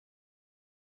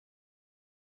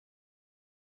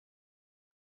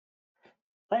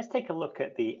let's take a look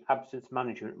at the absence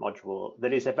management module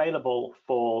that is available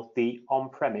for the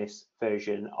on-premise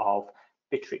version of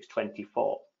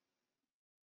Bitrix24.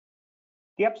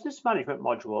 The absence management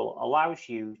module allows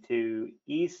you to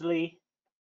easily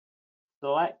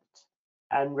select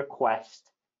and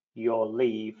request your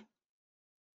leave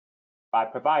by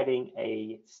providing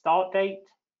a start date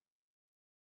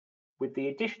with the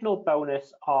additional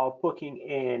bonus of booking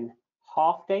in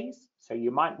half days. So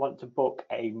you might want to book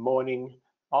a morning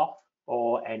off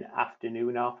or an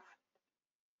afternoon off.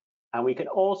 And we can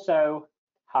also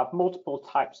have multiple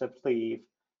types of leave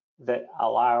that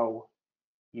allow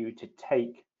you to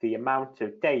take the amount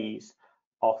of days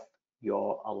off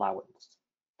your allowance.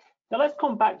 Now let's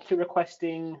come back to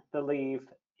requesting the leave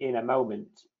in a moment.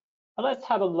 But let's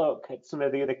have a look at some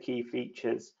of the other key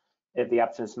features of the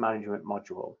absence management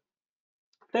module.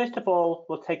 First of all,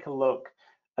 we'll take a look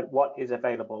at what is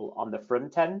available on the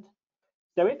front end.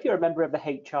 So if you're a member of the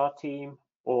HR team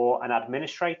or an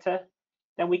administrator,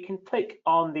 then we can click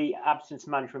on the absence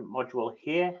management module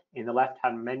here in the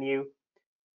left-hand menu.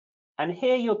 And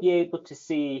here you'll be able to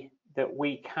see that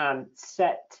we can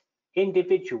set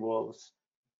individuals'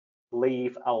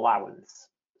 leave allowance.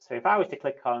 So if I was to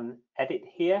click on edit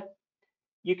here,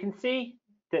 you can see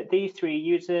that these three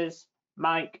users,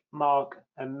 Mike, Mark,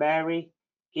 and Mary,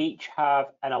 each have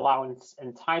an allowance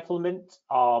entitlement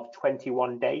of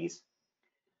 21 days.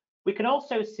 We can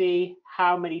also see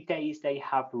how many days they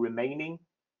have remaining,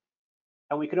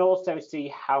 and we can also see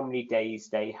how many days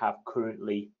they have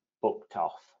currently booked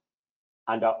off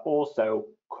and are also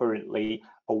currently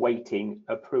awaiting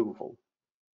approval.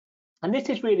 And this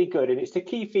is really good, and it's a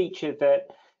key feature that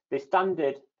the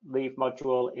standard leave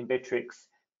module in Bitrix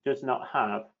does not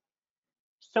have.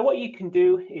 So what you can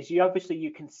do is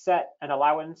you can set an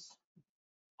allowance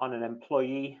on an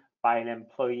employee by an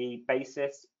employee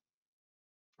basis.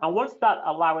 And once that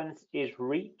allowance is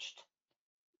reached,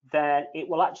 then it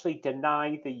will actually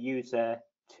deny the user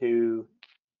to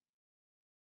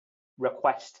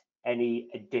request any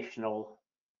additional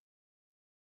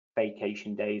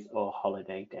vacation days or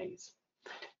holiday days.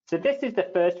 So this is the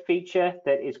first feature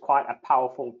that is quite a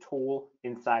powerful tool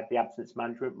inside the absence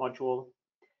management module.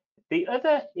 The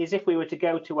other is if we were to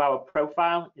go to our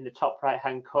profile in the top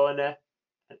right-hand corner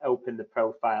and open the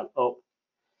profile up,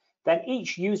 then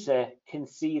each user can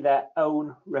see their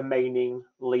own remaining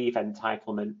leave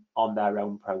entitlement on their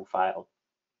own profile.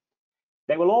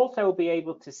 They will also be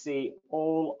able to see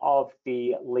all of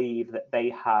the leave that they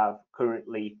have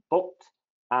currently booked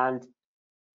and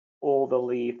all the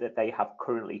leave that they have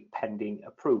currently pending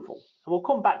approval. And we'll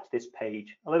come back to this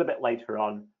page a little bit later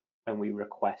on when we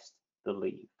request the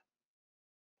leave.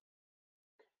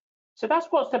 So that's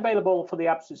what's available for the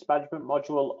absence management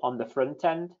module on the front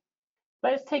end.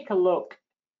 Let's take a look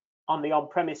on the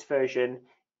on-premise version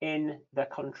in the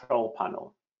control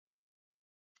panel.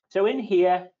 So in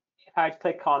here, if I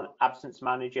click on Absence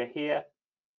Manager here,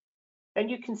 then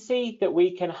you can see that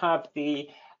we can have the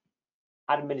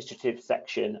administrative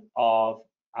section of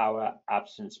our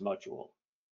absence module.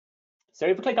 So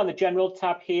if we click on the General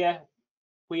tab here,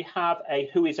 we have a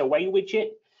Who is Away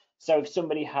widget. So if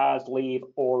somebody has leave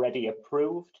already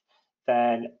approved,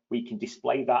 then we can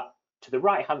display that to the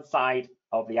right-hand side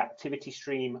of the activity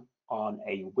stream on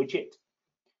a widget.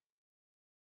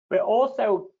 We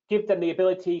also give them the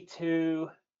ability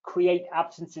to create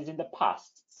absences in the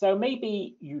past. So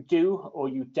maybe you do or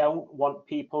you don't want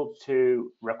people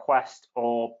to request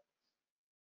or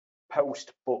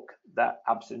post book that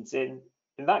absence in.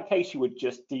 In that case, you would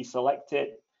just deselect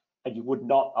it and you would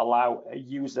not allow a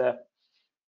user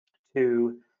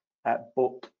to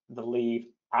book the leave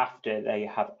after they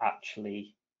have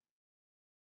actually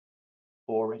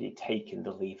already taken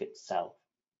the leave itself.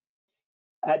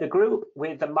 The group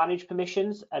with the manage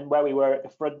permissions and where we were at the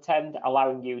front end,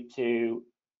 allowing you to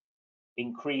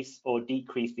increase or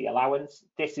decrease the allowance.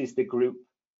 This is the group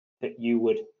that you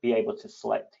would be able to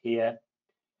select here.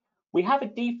 We have a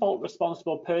default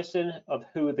responsible person of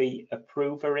who the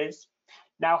approver is.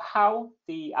 Now, how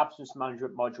the absence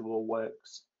management module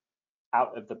works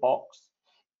out of the box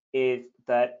is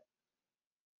that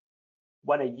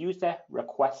when a user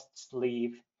requests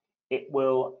leave, it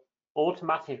will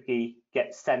automatically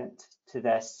get sent to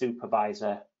their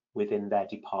supervisor within their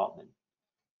department.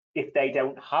 If they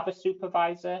don't have a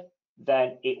supervisor,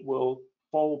 then it will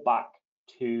fall back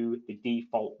to the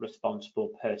default responsible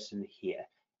person here.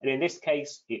 And in this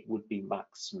case, it would be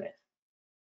Max Smith.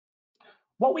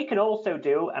 What we can also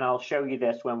do, and I'll show you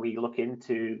this when we look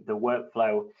into the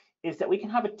workflow, is that we can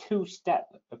have a two-step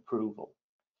approval.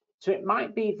 So it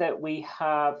might be that we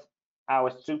have our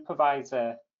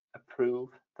supervisor approve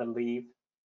the leave,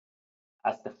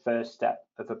 as the first step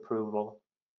of approval.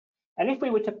 And if we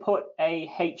were to put a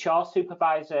HR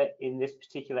supervisor in this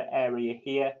particular area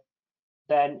here,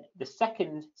 then the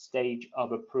second stage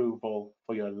of approval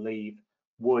for your leave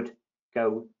would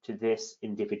go to this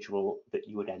individual that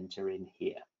you would enter in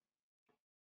here.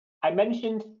 I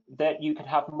mentioned that you can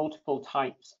have multiple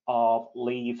types of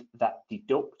leave that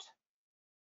deduct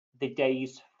the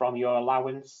days from your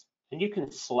allowance, and you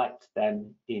can select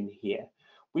them in here.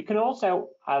 We can also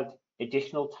add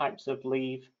additional types of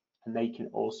leave, and they can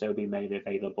also be made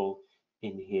available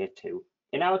in here too.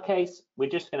 In our case, we're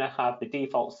just going to have the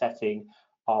default setting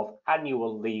of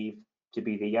annual leave to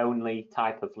be the only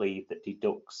type of leave that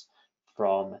deducts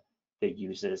from the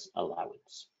user's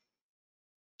allowance.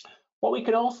 What we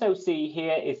can also see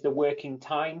here is the working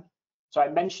time. So I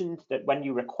mentioned that when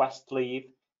you request leave,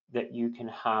 that you can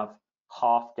have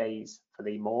half days for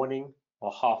the morning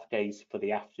or half days for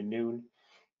the afternoon.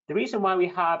 The reason why we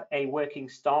have a working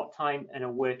start time and a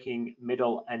working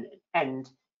middle and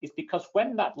end is because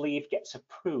when that leave gets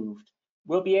approved,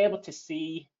 we'll be able to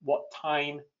see what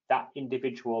time that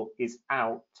individual is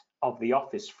out of the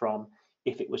office from.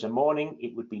 If it was a morning,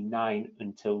 it would be 9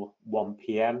 until 1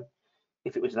 p.m.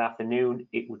 If it was an afternoon,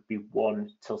 it would be 1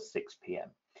 till 6 p.m.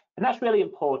 And that's really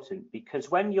important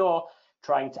because when you're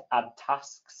trying to add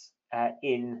tasks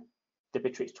in the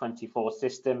Bitrix24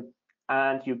 system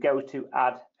and you go to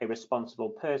add a responsible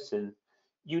person,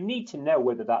 you need to know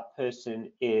whether that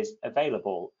person is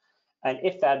available. And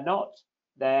if they're not,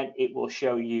 then it will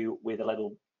show you with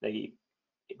the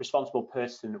responsible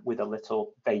person with a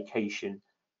little vacation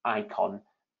icon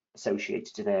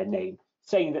associated to their name,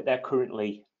 saying that they're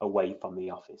currently away from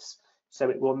the office. So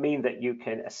it will mean that you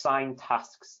can assign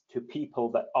tasks to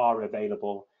people that are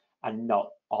available and not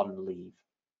on leave.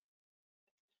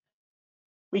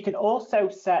 We can also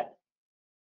set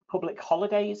public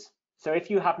holidays. So if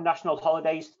you have national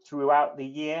holidays throughout the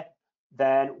year,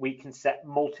 then we can set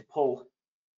multiple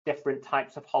different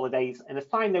types of holidays and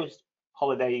assign those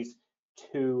holidays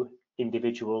to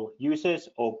individual users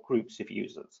or groups of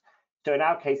users. So in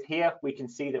our case here, we can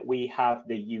see that we have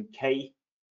the UK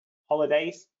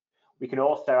holidays. We can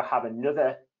also have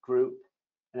another group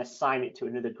and assign it to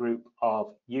another group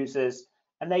of users,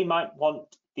 and they might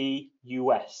want the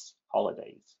US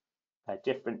holidays.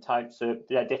 Different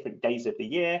days of the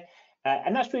year,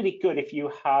 and that's really good if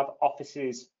you have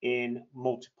offices in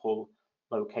multiple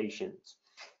locations.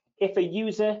 If a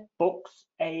user books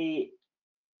a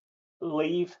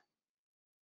leave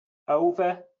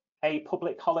over a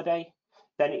public holiday,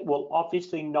 then it will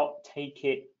obviously not take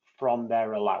it from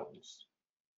their allowance.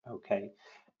 Okay,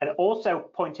 and also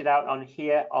pointed out on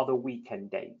here are the weekend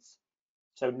days.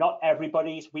 So not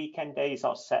everybody's weekend days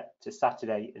are set to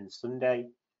Saturday and Sunday.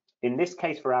 In this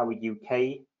case, for our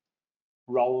UK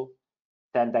role,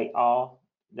 then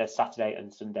they're Saturday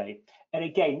and Sunday. And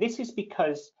again, this is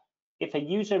because if a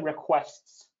user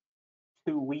requests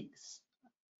 2 weeks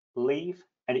leave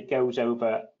and it goes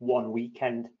over 1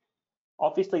 weekend,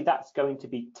 obviously that's going to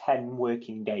be 10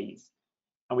 working days.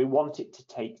 And we want it to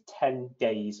take 10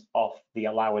 days off the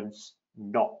allowance,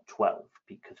 not 12,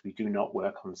 because we do not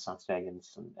work on Saturday and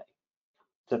Sunday.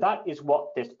 So that is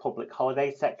what this public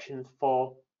holiday section's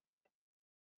for.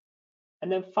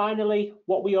 And then finally,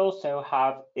 what we also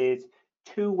have is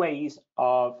 2 ways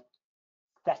of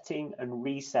setting and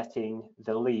resetting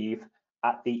the leave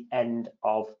at the end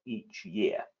of each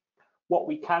year. What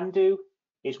we can do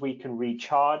is we can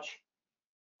recharge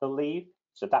the leave.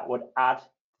 So that would add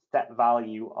set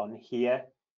value on here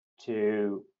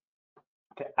to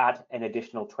add an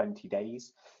additional 20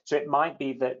 days. So it might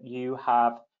be that you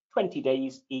have 20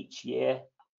 days each year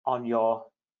on your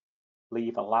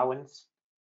leave allowance.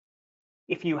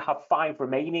 If you have 5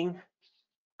 remaining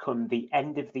come the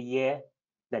end of the year,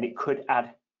 then it could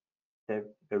add the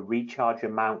recharge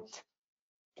amount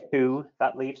to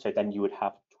that leave. So then you would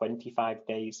have 25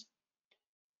 days.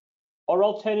 Or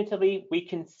alternatively, we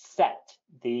can set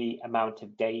the amount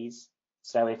of days.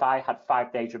 So if I had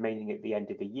 5 days remaining at the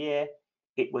end of the year,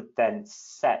 it would then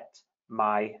set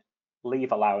my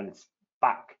leave allowance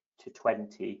back to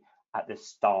 20 at the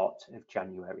start of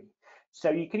January. So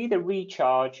you can either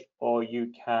recharge or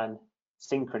you can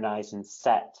synchronize and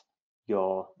set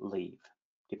your leave,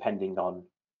 depending on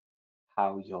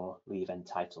how your leave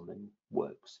entitlement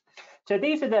works. So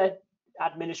these are the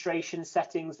administration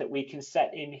settings that we can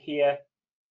set in here.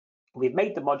 We've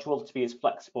made the module to be as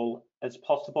flexible as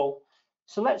possible.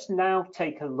 So let's now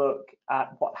take a look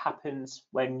at what happens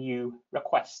when you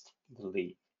request the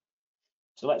leave.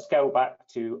 So let's go back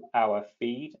to our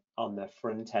feed on the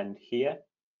front end here.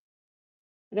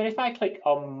 And then if I click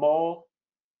on more,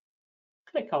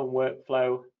 click on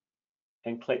workflow,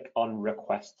 and click on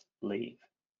request leave.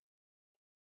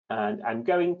 And I'm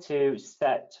going to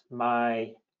set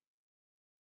my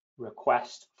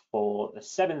request for the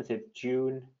 7th of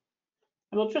June,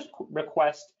 and we'll just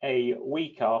request a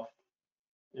week off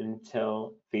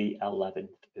until the 11th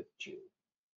of June.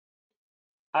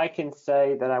 I can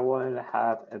say that I want to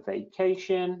have a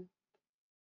vacation.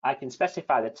 I can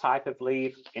specify the type of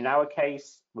leave. In our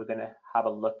case, we're going to have a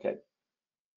look at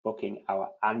booking our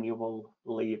annual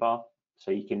leave off.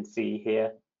 So you can see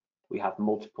here, we have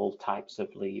multiple types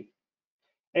of leave.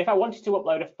 And if I wanted to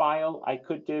upload a file, I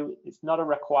could do. It's not a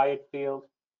required field.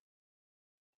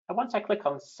 And once I click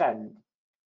on send,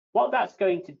 what that's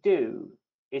going to do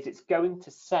is it's going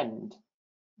to send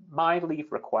my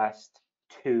leave request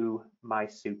to my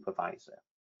supervisor.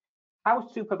 How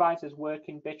supervisors work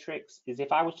in Bitrix is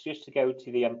if I was just to go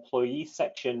to the employee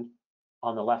section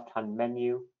on the left-hand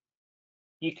menu,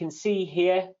 you can see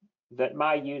here that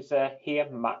my user here,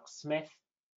 Max Smith,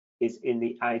 is in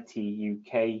the IT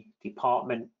UK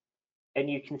department, and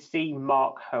you can see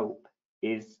Mark Hope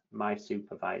is my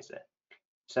supervisor.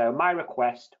 So my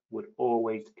request would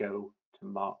always go to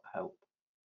Mark Hope.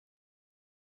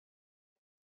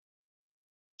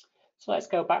 So let's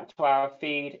go back to our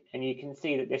feed, and you can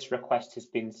see that this request has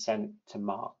been sent to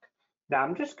Mark. Now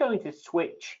I'm just going to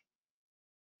switch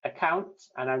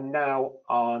accounts, and I'm now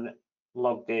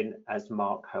logged in as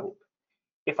Mark Hope.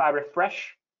 If I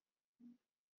refresh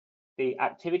the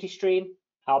activity stream,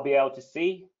 I'll be able to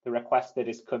see the request that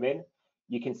has come in.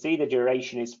 You can see the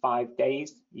duration is 5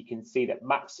 days. You can see that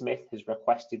Max Smith has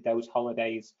requested those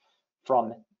holidays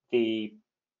from the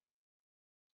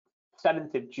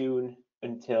 7th of June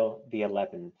until the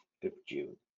 11th of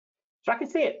June. So I can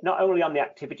see it not only on the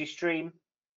activity stream,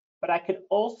 but I can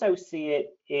also see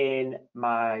it in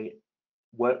my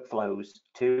workflows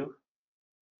too.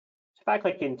 So if I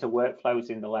click into workflows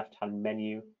in the left-hand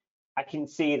menu, I can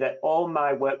see that all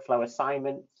my workflow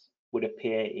assignments would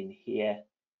appear in here,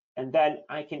 and then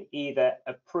I can either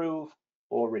approve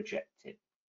or reject it.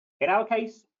 In our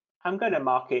case, I'm going to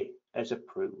mark it as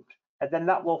approved, and then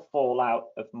that will fall out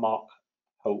of Mark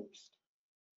Hope's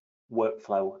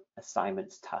workflow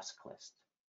assignments task list.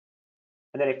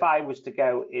 And then if I was to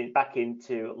go back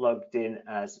into logged in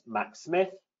as Max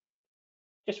Smith,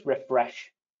 just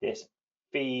refresh this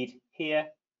feed here,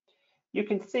 you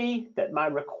can see that my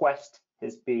request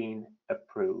has been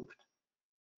approved.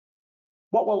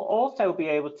 What we'll also be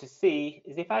able to see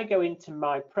is if I go into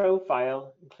my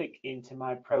profile and click into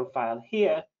my profile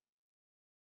here,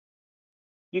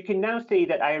 you can now see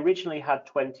that I originally had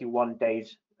 21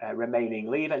 days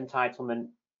remaining leave entitlement.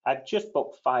 I've just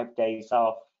booked 5 days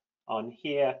off on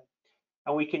here,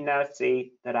 and we can now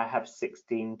see that I have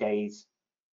 16 days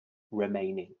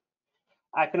remaining.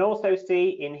 I can also see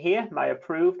in here my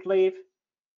approved leave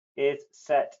is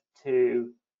set to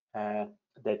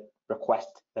the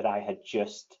request that I had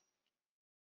just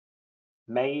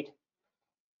made.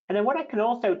 And then what I can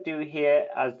also do here,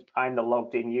 as I'm the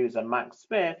logged in user Max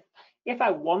Smith, if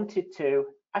I wanted to,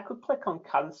 I could click on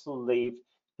cancel leave,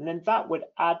 and then that would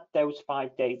add those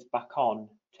 5 days back on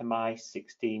to my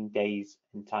 16 days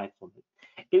entitlement.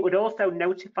 It would also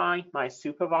notify my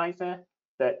supervisor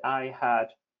that I had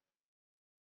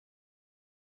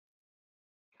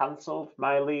cancelled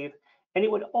my leave, and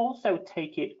it would also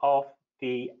take it off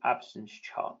the absence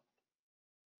chart.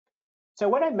 So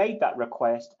when I made that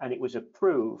request and it was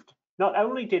approved, not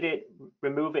only did it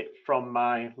remove it from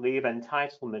my leave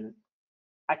entitlement,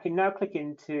 I can now click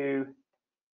into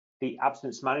the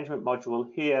absence management module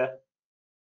here,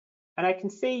 and I can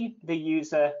see the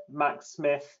user Max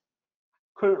Smith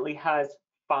currently has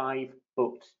 5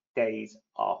 booked days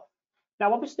off.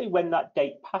 Now obviously when that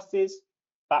date passes,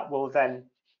 that will then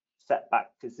set back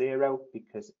to 0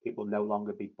 because it will no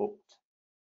longer be booked.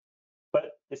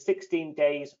 But the 16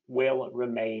 days will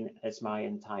remain as my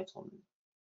entitlement.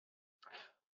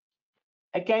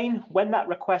 Again, when that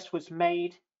request was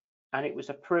made and it was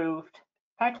approved,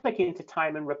 if I click into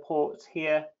time and reports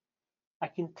here, I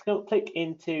can click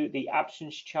into the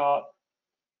absence chart,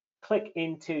 click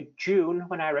into June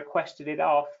when I requested it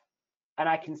off, and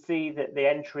I can see that the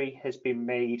entry has been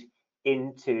made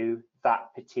into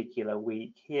that particular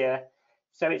week here.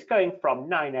 So it's going from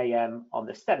 9 AM on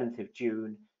the 7th of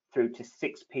June through to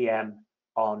 6 PM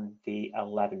on the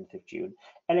 11th of June.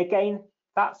 And again,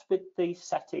 that's with the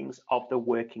settings of the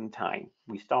working time.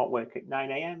 We start work at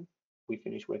 9 AM, we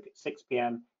finish work at 6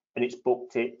 PM, and it's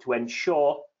booked it to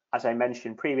ensure, as I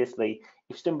mentioned previously,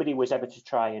 if somebody was ever to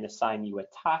try and assign you a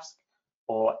task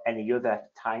or any other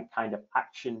kind of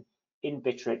action in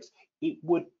Bitrix, it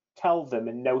would tell them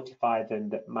and notify them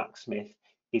that Max Smith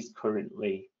is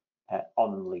currently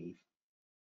on leave.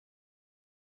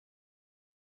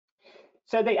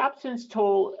 So the absence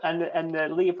tool and the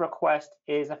leave request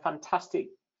is a fantastic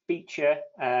feature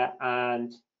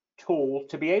and tool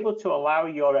to be able to allow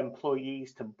your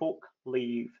employees to book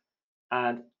leave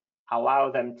and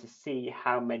allow them to see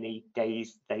how many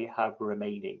days they have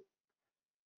remaining.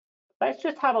 Let's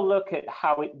just have a look at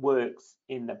how it works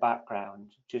in the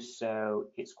background, just so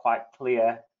it's quite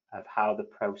clear of how the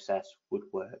process would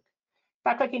work. If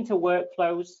I click into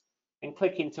workflows and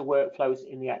click into workflows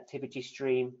in the activity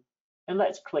stream, and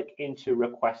let's click into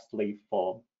request leave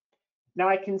form. Now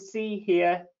I can see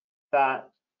here that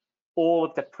all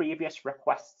of the previous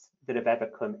requests that have ever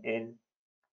come in,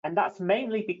 and that's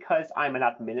mainly because I'm an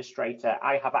administrator.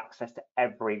 I have access to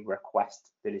every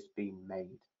request that is being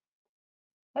made.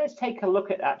 Let's take a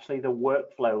look at actually the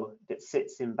workflow that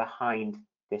sits in behind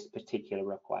this particular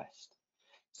request.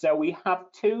 So we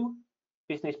have two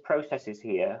business processes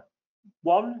here,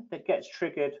 one that gets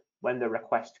triggered when the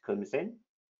request comes in,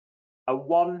 and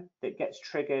one that gets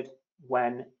triggered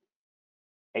when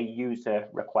a user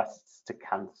requests to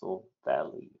cancel their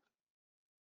leave.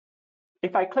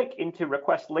 If I click into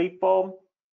request leave form,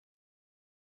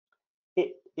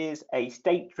 it is a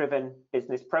state-driven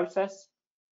business process.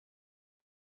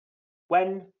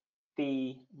 When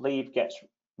the leave gets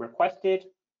requested,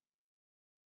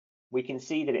 we can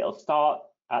see that it'll start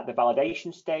at the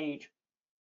validation stage,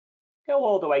 go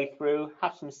all the way through,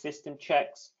 have some system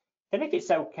checks, then if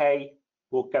it's okay,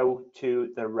 we'll go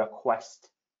to the request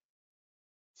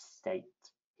state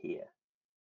here.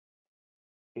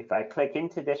 If I click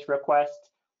into this request,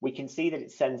 we can see that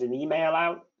it sends an email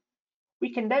out.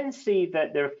 We can then see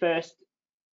that the first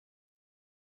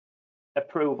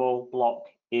approval block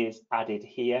is added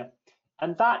here,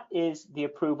 and that is the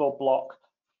approval block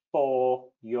for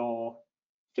your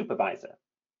supervisor.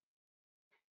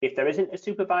 If there isn't a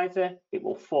supervisor, it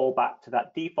will fall back to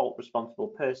that default responsible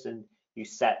person you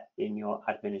set in your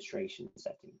administration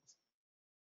settings.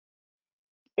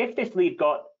 If this leave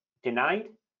got denied,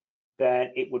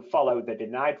 then it would follow the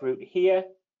denied route here.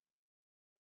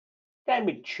 Then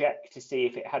we'd check to see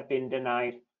if it had been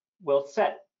denied. We'll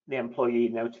set the employee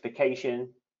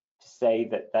notification to say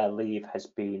that their leave has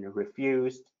been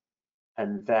refused,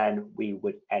 and then we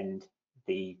would end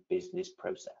the business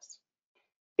process.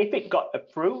 If it got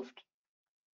approved,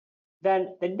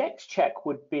 then the next check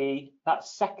would be that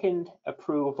second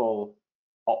approval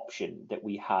option that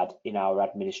we had in our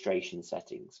administration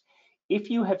settings.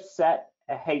 If you have set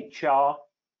a HR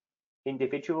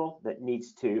individual that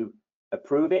needs to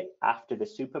approve it after the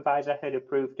supervisor had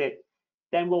approved it,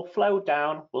 then we'll flow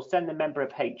down, we'll send the member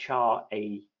of HR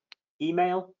an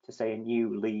email to say a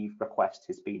new leave request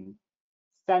has been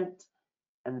sent,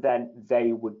 and then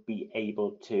they would be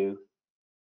able to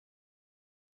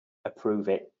approve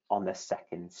it on the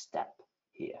second step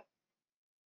here.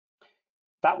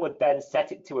 That would then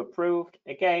set it to approved.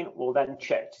 Again, we'll then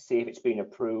check to see if it's been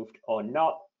approved or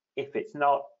not. If it's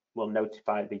not, we'll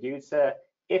notify the user.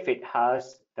 If it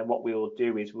has, then what we will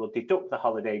do is we'll deduct the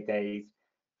holiday days,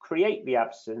 create the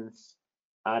absence,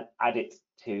 and add it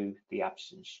to the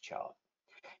absence chart.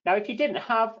 Now, if you didn't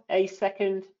have a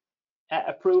second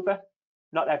approver,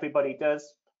 not everybody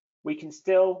does, we can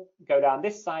still go down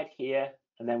this side here,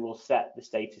 and then we'll set the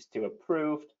status to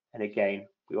approved. And again,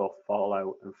 we will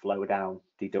follow and flow down,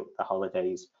 deduct the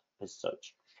holidays as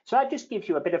such. So that just gives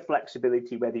you a bit of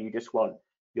flexibility whether you just want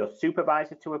your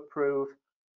supervisor to approve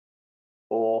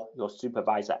or your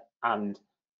supervisor and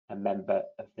a member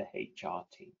of the HR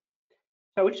team.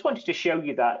 So we just wanted to show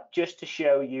you that, just to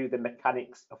show you the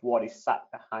mechanics of what is sat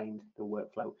behind the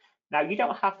workflow. Now, you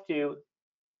don't have to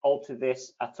alter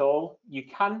this at all. You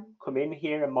can come in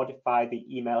here and modify the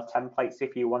email templates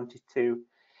if you wanted to.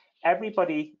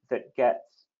 Everybody that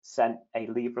gets sent a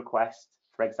leave request,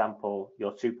 for example,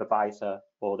 your supervisor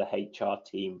or the HR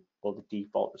team or the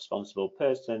default responsible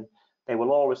person, they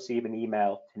will all receive an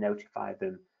email to notify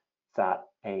them that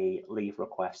a leave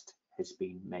request has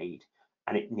been made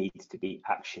and it needs to be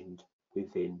actioned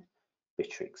within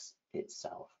Bitrix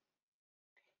itself.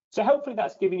 So hopefully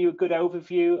that's given you a good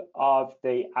overview of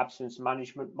the absence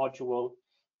management module.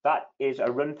 That is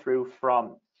a run through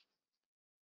from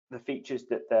the features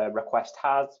that the request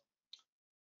has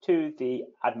to the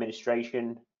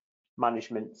administration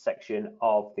management section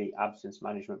of the absence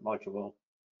management module,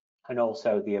 and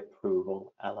also the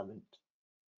approval element.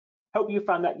 Hope you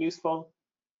found that useful.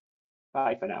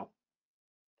 Bye for now.